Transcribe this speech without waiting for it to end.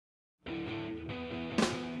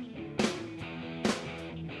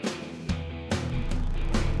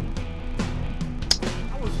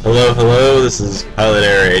Hello, hello, this is Pilot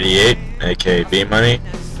Air 88, aka B-Money,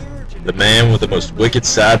 the man with the most wicked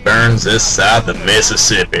sideburns this side of the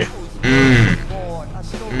Mississippi.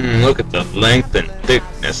 Look at the length and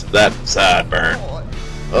thickness of that sideburn.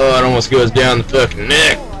 Oh, it almost goes down the fucking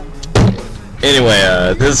neck.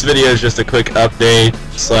 Anyway, this video is just a quick update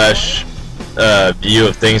slash view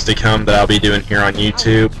of things to come that I'll be doing here on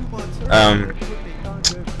YouTube.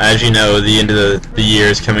 As you know, the end of the year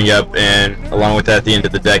is coming up, and along with that, the end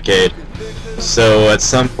of the decade. So at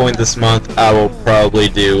some point this month, I will probably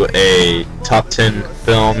do a top 10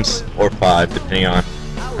 films, or 5, depending on,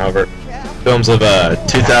 however, films of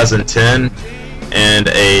 2010, and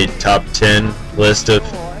a top 10 list of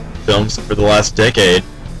films for the last decade.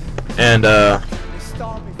 And well,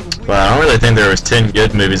 I don't really think there was 10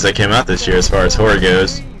 good movies that came out this year as far as horror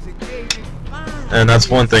goes. And that's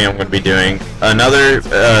one thing I'm going to be doing. Another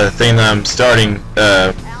thing that I'm starting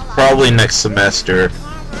probably next semester,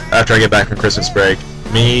 after I get back from Christmas break,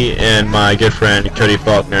 me and my good friend Cody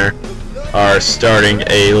Faulkner are starting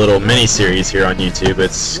a little mini-series here on YouTube.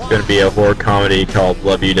 It's going to be a horror comedy called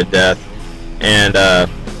Love You to Death. And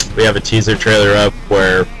we have a teaser trailer up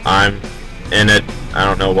where I'm in it. I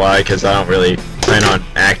don't know why, because I don't really plan on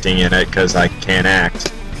acting in it, because I can't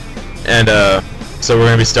act. And so we're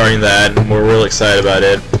going to be starting that, and we're real excited about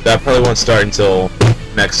it. That probably won't start until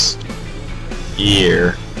next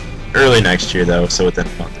year. Early next year, though, so within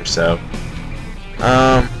a month or so.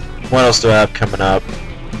 What else do I have coming up?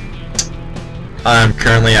 I'm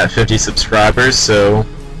currently at 50 subscribers, so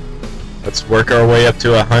let's work our way up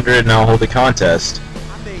to 100 and I'll hold the contest.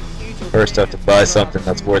 First, I have to buy something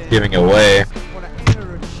that's worth giving away.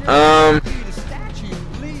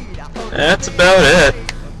 That's about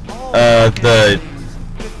it.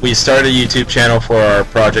 We started a YouTube channel for our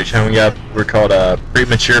project coming up. We're called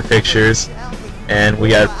Premature Pictures, and we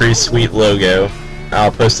got a pretty sweet logo.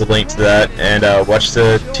 I'll post a link to that, and watch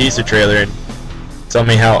the teaser trailer and tell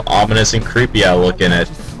me how ominous and creepy I look in it.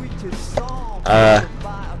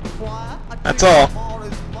 That's all.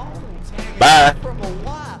 Bye.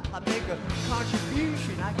 I make a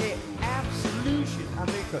contribution, I get absolution, I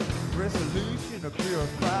make a resolution, a pure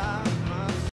fire.